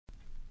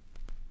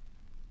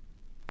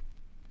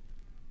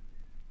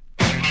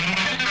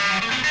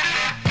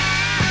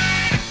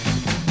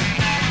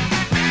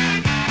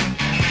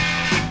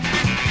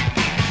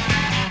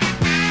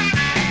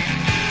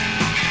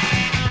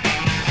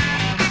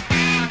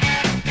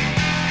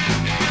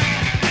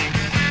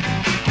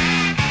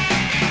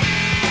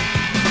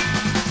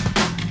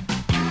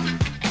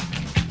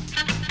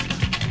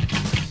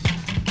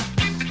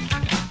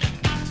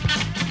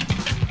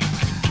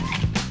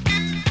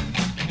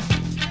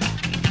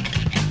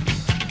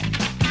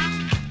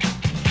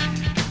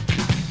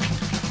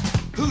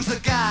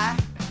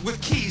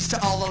with keys to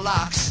all the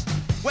locks.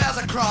 Wears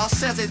a cross,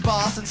 says he's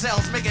boss, and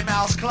sells Mickey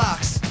Mouse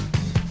clocks.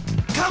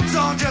 Comes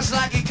on just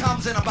like he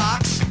comes in a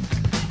box.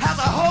 Has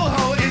a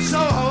ho-ho in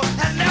Soho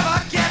and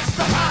never gets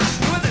the box.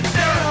 With a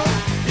zero,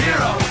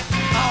 hero,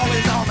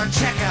 always on the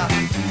checker.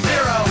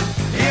 Zero,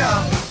 hero,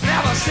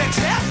 never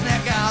success,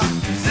 nigga.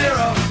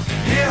 Zero,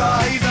 hero,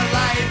 he's the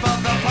life of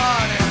the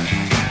party.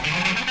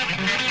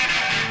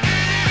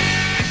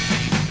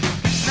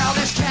 Now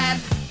this cat,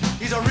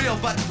 he's a real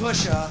button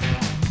pusher.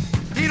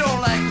 He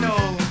don't like no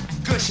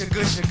gusha,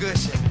 gusha,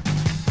 gusha.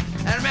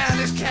 And man,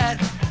 this cat,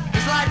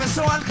 his life is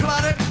so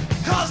uncluttered,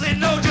 cause he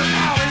knows just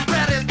how his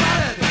bread is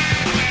buttered.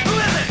 Who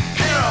is it?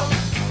 Zero,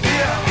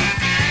 hero.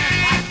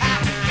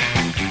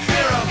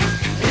 Zero,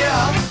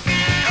 hero.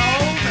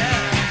 Oh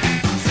man.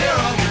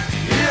 Zero,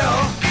 hero.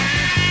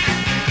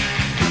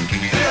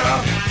 Zero,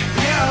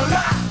 hero.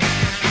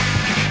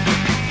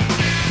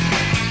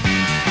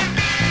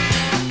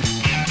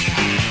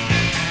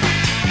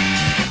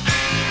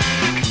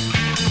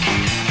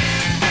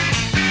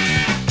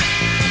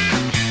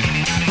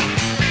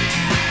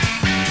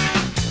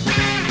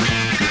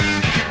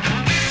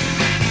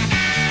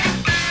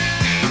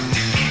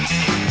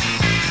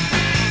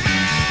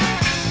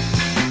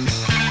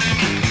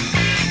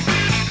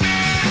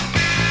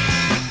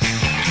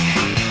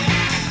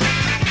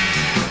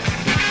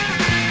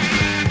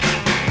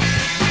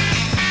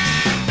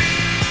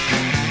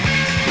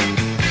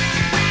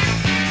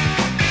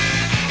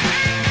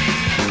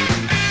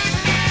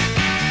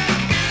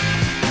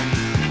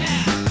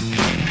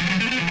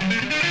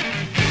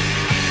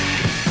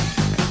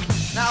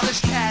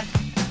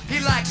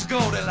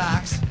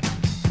 Goldilocks.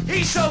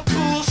 He's so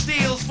cool,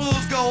 steals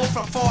fool's gold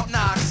from Fort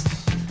Knox,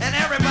 and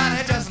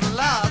everybody just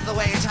loves the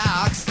way he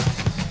talks.